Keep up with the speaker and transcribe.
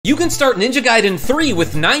You can start Ninja Gaiden 3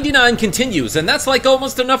 with 99 continues, and that's like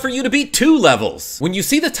almost enough for you to beat 2 levels. When you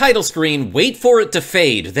see the title screen, wait for it to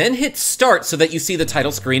fade, then hit start so that you see the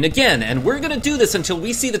title screen again, and we're gonna do this until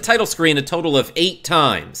we see the title screen a total of 8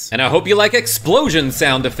 times. And I hope you like explosion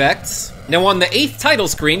sound effects. Now on the 8th title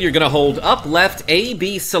screen, you're gonna hold up, left, A,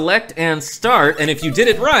 B, select, and start, and if you did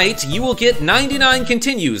it right, you will get 99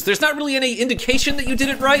 continues. There's not really any indication that you did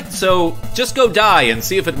it right, so just go die and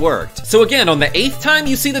see if it worked. So again, on the 8th time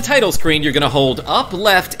you see the title screen, you're gonna hold up,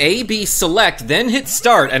 left, A, B, select, then hit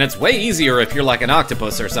start, and it's way easier if you're like an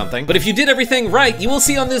octopus or something. But if you did everything right, you will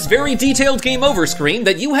see on this very detailed game over screen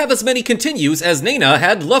that you have as many continues as Nana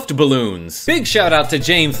had Luftballoons. Big shout out to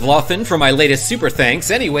James Lothan for my latest super thanks.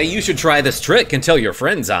 Anyway, you should try this trick and tell your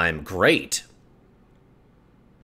friends I'm great.